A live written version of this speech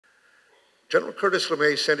General Curtis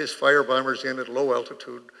LeMay sent his fire bombers in at low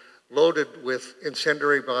altitude, loaded with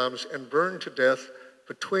incendiary bombs, and burned to death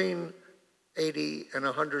between 80 and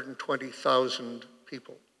 120,000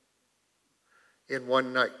 people in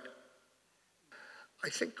one night. I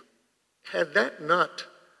think had that not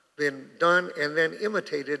been done and then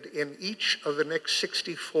imitated in each of the next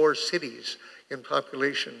 64 cities in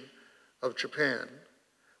population of Japan,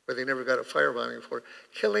 where they never got a firebombing before,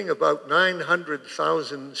 killing about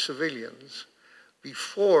 900,000 civilians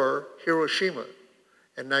before Hiroshima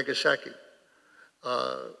and Nagasaki,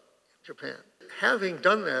 Japan. Having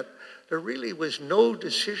done that, there really was no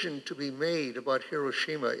decision to be made about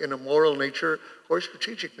Hiroshima in a moral nature or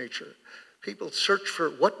strategic nature. People searched for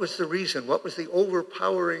what was the reason, what was the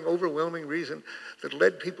overpowering, overwhelming reason that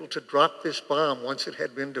led people to drop this bomb once it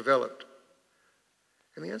had been developed.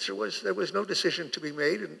 And the answer was there was no decision to be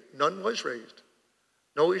made and none was raised.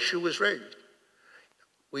 No issue was raised.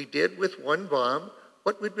 We did with one bomb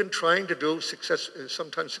what we'd been trying to do,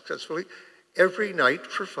 sometimes successfully, every night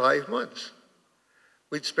for 5 months.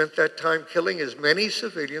 We'd spent that time killing as many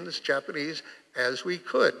civilians, Japanese, as we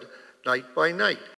could, night by night.